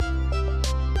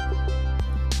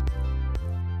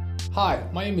Hi,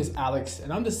 my name is Alex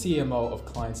and I'm the CMO of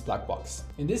Clients Black Box.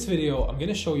 In this video, I'm going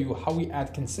to show you how we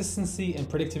add consistency and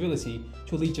predictability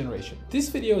to lead generation. This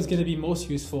video is going to be most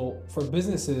useful for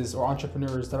businesses or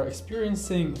entrepreneurs that are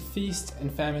experiencing feast and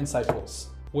famine cycles,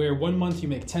 where 1 month you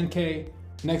make 10K,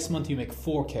 next month you make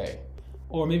 4K,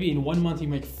 or maybe in 1 month you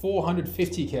make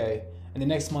 450K and the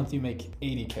next month you make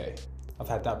 80K. I've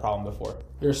had that problem before.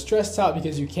 You're stressed out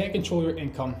because you can't control your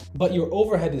income, but your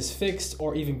overhead is fixed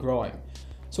or even growing.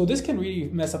 So this can really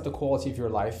mess up the quality of your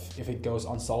life if it goes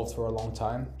unsolved for a long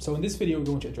time. So in this video, we're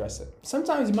going to address it.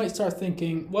 Sometimes you might start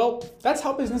thinking, well, that's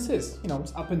how business is.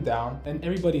 It's up and down and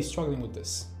everybody's struggling with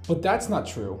this. But that's not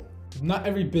true. Not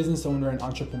every business owner and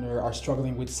entrepreneur are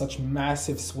struggling with such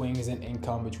massive swings in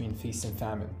income between feast and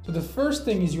famine. So the first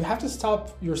thing is you have to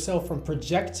stop yourself from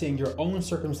projecting your own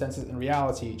circumstances and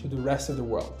reality to the rest of the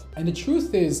world. And the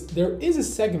truth is, there is a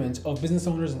segment of business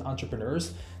owners and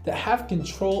entrepreneurs that have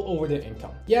control over their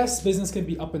income. Yes, business can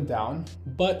be up and down,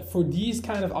 but for these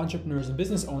kind of entrepreneurs and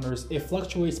business owners, it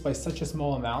fluctuates by such a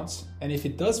small amount. And if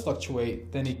it does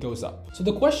fluctuate, then it goes up. So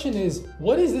the question is,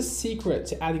 what is the secret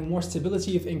to adding more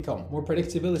stability of income, more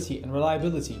predictability and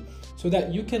reliability, so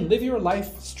that you can live your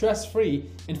life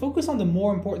stress-free and focus on the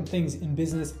more important things in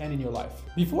business and in your life?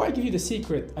 Before I give you the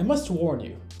secret, I must warn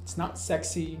you, it's not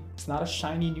sexy, it's not a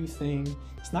shiny new thing,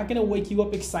 it's not gonna wake you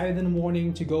up excited in the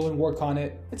morning to go and work on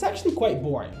it. It's actually quite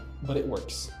boring, but it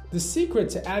works. The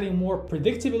secret to adding more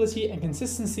predictability and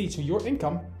consistency to your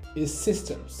income is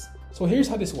systems. So here's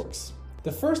how this works.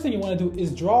 The first thing you wanna do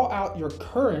is draw out your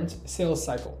current sales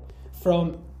cycle,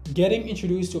 from getting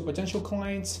introduced to a potential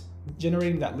client,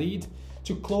 generating that lead,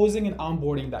 to closing and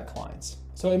onboarding that client.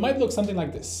 So it might look something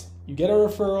like this. You get a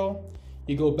referral,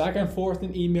 you go back and forth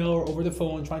in email or over the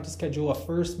phone trying to schedule a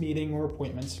first meeting or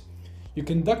appointment. You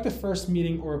conduct the first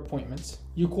meeting or appointment.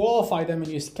 You qualify them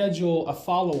and you schedule a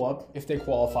follow-up if they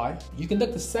qualify. You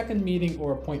conduct the second meeting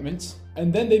or appointment,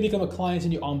 and then they become a client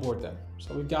and you onboard them.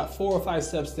 So we've got 4 or 5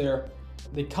 steps there.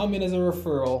 They come in as a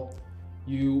referral.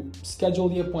 You schedule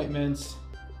the appointment.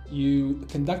 You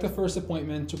conduct the first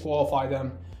appointment to qualify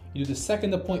them. You do the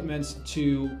second appointment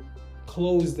to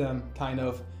close them, kind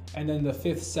of. And then the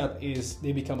 5th step is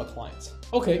they become a client.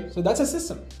 Okay, so that's a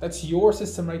system. That's your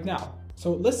system right now.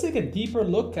 So let's take a deeper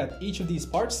look at each of these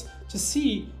parts to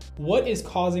see what is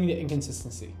causing the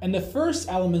inconsistency. And the first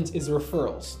element is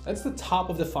referrals. That's the top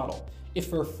of the funnel.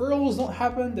 If referrals don't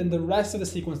happen, then the rest of the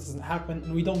sequence doesn't happen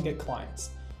and we don't get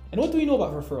clients. And what do we know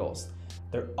about referrals?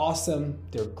 They're awesome,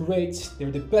 they're great,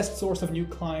 they're the best source of new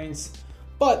clients,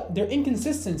 but they're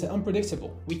inconsistent and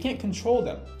unpredictable. We can't control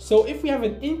them. So if we have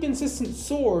an inconsistent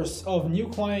source of new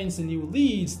clients and new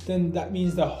leads, then that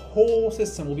means the whole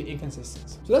system will be inconsistent.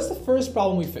 So that's the first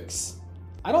problem we fix.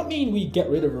 I don't mean we get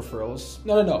rid of referrals.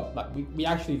 No. We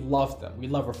actually love them. We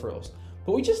love referrals,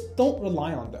 but we just don't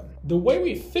rely on them. The way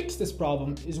we fix this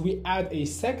problem is we add a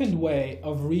second way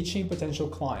of reaching potential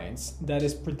clients that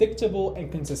is predictable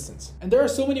and consistent. And there are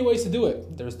so many ways to do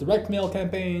it. There's direct mail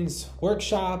campaigns,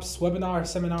 workshops, webinars,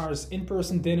 seminars,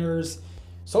 in-person dinners,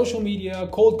 social media,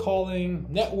 cold calling,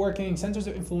 networking, centers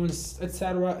of influence,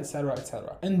 etc., etc.,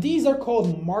 etc. And these are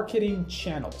called marketing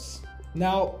channels.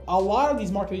 Now, a lot of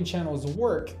these marketing channels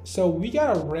work, so we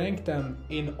gotta rank them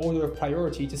in order of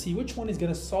priority to see which one is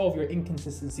gonna solve your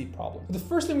inconsistency problem. The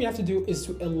first thing we have to do is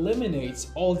to eliminate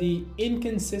all the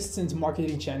inconsistent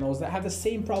marketing channels that have the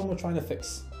same problem we're trying to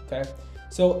fix, okay?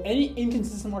 So any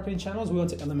inconsistent marketing channels, we want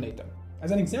to eliminate them.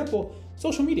 As an example,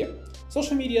 social media.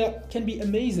 Social media can be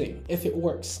amazing if it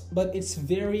works, but it's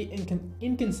very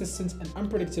inconsistent and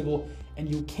unpredictable and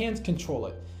you can't control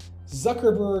it.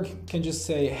 Zuckerberg can just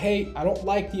say, hey, I don't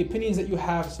like the opinions that you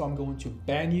have, so I'm going to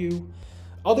ban you.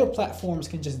 Other platforms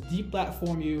can just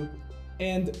deplatform you.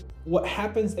 And what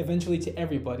happens eventually to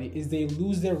everybody is they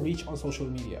lose their reach on social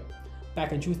media.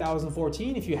 Back in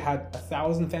 2014, if you had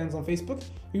 1,000 fans on Facebook,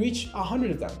 you reach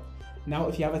 100 of them. Now,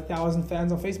 if you have 1,000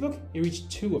 fans on Facebook, you reach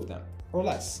 2 of them or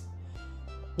less.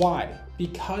 Why?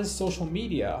 Because social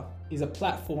media is a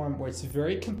platform where it's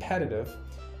very competitive.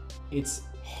 It's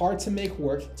hard to make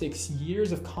work, it takes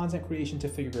years of content creation to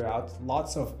figure out,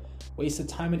 lots of wasted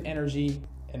time and energy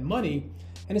and money,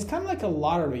 and it's kind of like a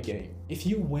lottery game. If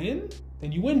you win,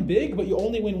 then you win big, but you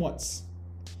only win once.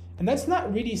 And that's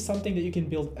not really something that you can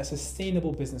build a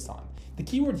sustainable business on. The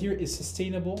keyword here is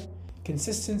sustainable,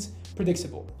 consistent,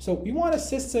 predictable. So we want a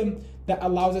system that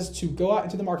allows us to go out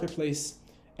into the marketplace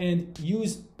and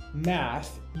use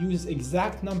math, use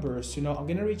exact numbers to know I'm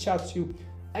gonna reach out to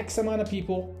X amount of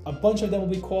people, a bunch of them will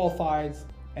be qualified,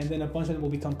 and then a bunch of them will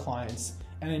become clients.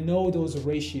 And I know those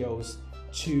ratios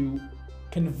to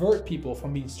convert people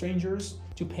from being strangers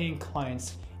to paying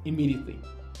clients immediately.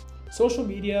 Social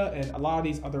media and a lot of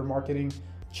these other marketing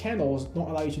channels don't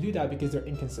allow you to do that because they're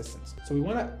inconsistent. So we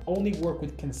want to only work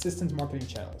with consistent marketing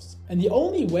channels. And the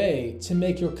only way to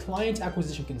make your client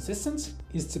acquisition consistent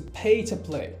is to pay to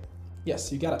play.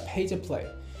 Yes, you gotta pay to play.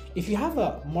 If you have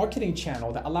a marketing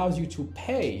channel that allows you to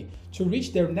pay to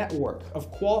reach their network of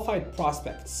qualified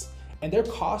prospects, and their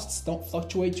costs don't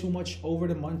fluctuate too much over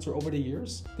the months or over the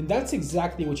years, then that's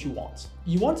exactly what you want.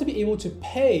 You want to be able to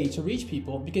pay to reach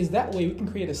people, because that way we can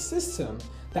create a system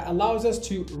that allows us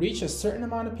to reach a certain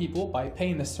amount of people by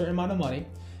paying a certain amount of money.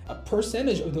 A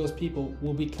percentage of those people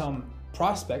will become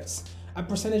prospects, a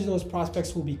percentage of those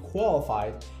prospects will be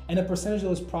qualified, and a percentage of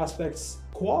those prospects,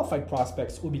 qualified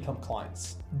prospects, will become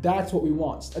clients. That's what we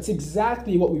want. That's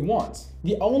exactly what we want.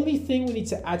 The only thing we need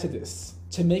to add to this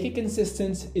to make it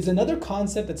consistent is another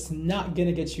concept that's not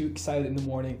gonna get you excited in the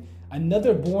morning.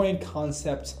 Another boring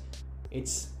concept,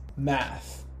 it's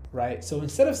math, right? So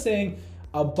instead of saying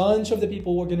a bunch of the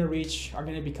people we're gonna reach are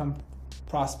gonna become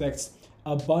prospects,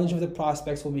 a bunch of the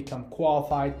prospects will become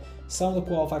qualified, some of the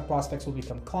qualified prospects will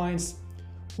become clients,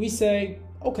 we say,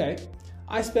 okay,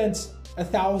 I spent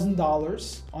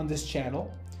 $1,000 on this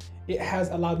channel. It has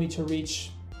allowed me to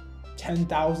reach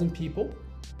 10,000 people,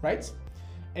 right?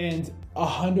 And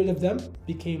 100 of them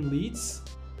became leads.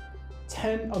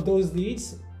 10 of those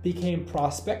leads became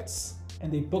prospects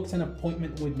and they booked an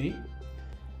appointment with me.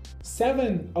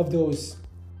 7 of those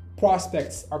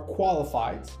prospects are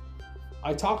qualified.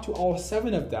 I talked to all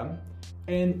 7 of them,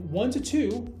 and 1 to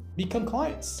 2 become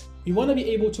clients. We want to be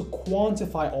able to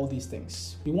quantify all these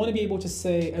things. We want to be able to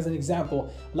say, as an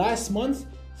example, last month,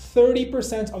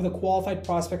 30% of the qualified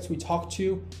prospects we talked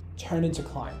to turned into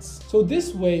clients. So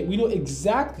this way, we know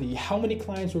exactly how many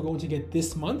clients we're going to get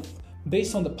this month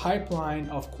based on the pipeline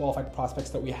of qualified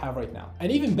prospects that we have right now.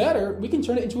 And even better, we can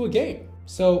turn it into a game.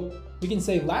 So we can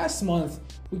say last month,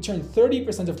 we turned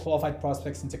 30% of qualified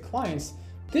prospects into clients.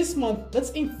 This month,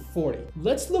 let's aim for 40.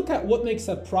 Let's look at what makes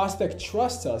a prospect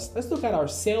trust us. Let's look at our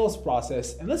sales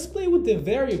process, and let's play with the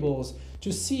variables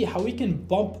to see how we can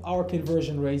bump our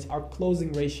conversion rate, our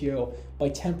closing ratio by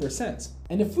 10%.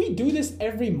 And if we do this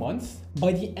every month,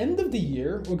 by the end of the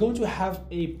year, we're going to have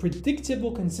a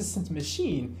predictable, consistent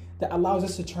machine that allows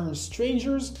us to turn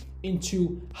strangers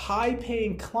into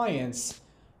high-paying clients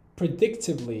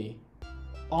predictably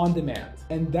on demand.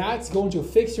 And that's going to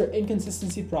fix your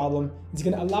inconsistency problem. It's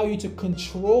going to allow you to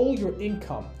control your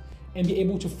income and be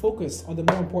able to focus on the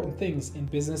more important things in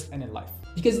business and in life.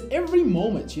 Because every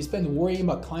moment you spend worrying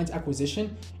about client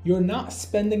acquisition, you're not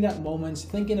spending that moment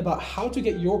thinking about how to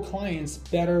get your clients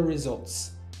better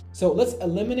results. So let's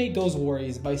eliminate those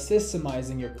worries by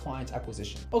systemizing your client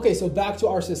acquisition. Okay, so back to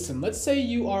our system. Let's say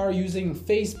you are using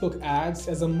Facebook ads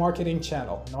as a marketing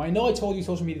channel. Now I know I told you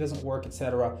social media doesn't work,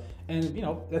 etc. And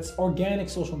that's organic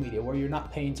social media where you're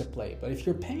not paying to play. But if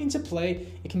you're paying to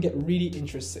play, it can get really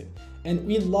interesting. And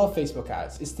we love Facebook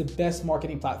ads. It's the best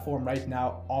marketing platform right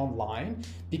now online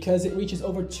because it reaches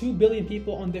over 2 billion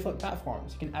people on different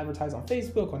platforms. You can advertise on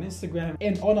Facebook, on Instagram,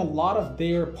 and on a lot of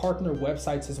their partner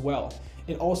websites as well.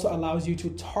 It also allows you to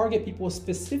target people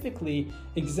specifically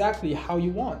exactly how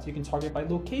you want. You can target by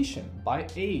location, by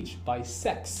age, by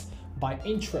sex, by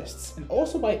interests, and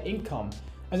also by income.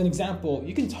 As an example,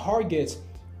 you can target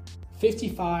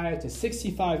 55 to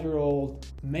 65-year-old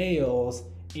males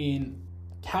in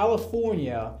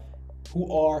California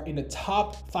who are in the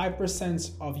top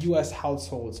 5% of US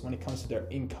households when it comes to their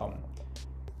income,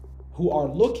 who are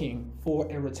looking for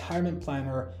a retirement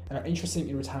planner and are interested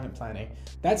in retirement planning.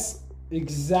 That's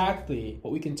exactly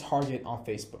what we can target on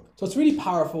Facebook. So it's really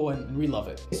powerful and we love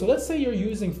it. So let's say you're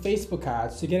using Facebook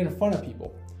ads to get in front of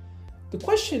people. The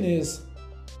question is,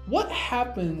 what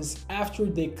happens after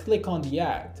they click on the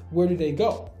ad? Where do they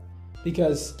go?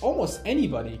 Because almost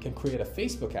anybody can create a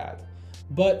Facebook ad.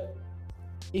 But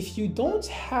if you don't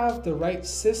have the right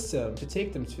system to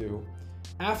take them to,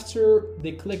 after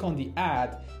they click on the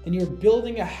ad, then you're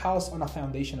building a house on a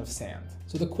foundation of sand.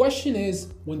 So the question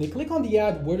is, when they click on the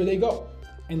ad, where do they go?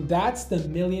 And that's the $1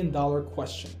 million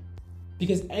question.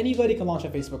 Because anybody can launch a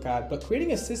Facebook ad, but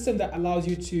creating a system that allows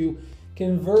you to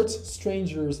convert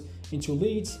strangers into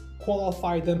leads,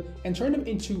 qualify them, and turn them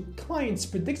into clients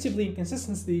predictably and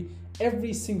consistently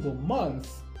every single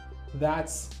month,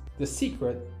 that's the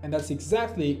secret, and that's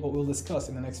exactly what we'll discuss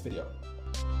in the next video.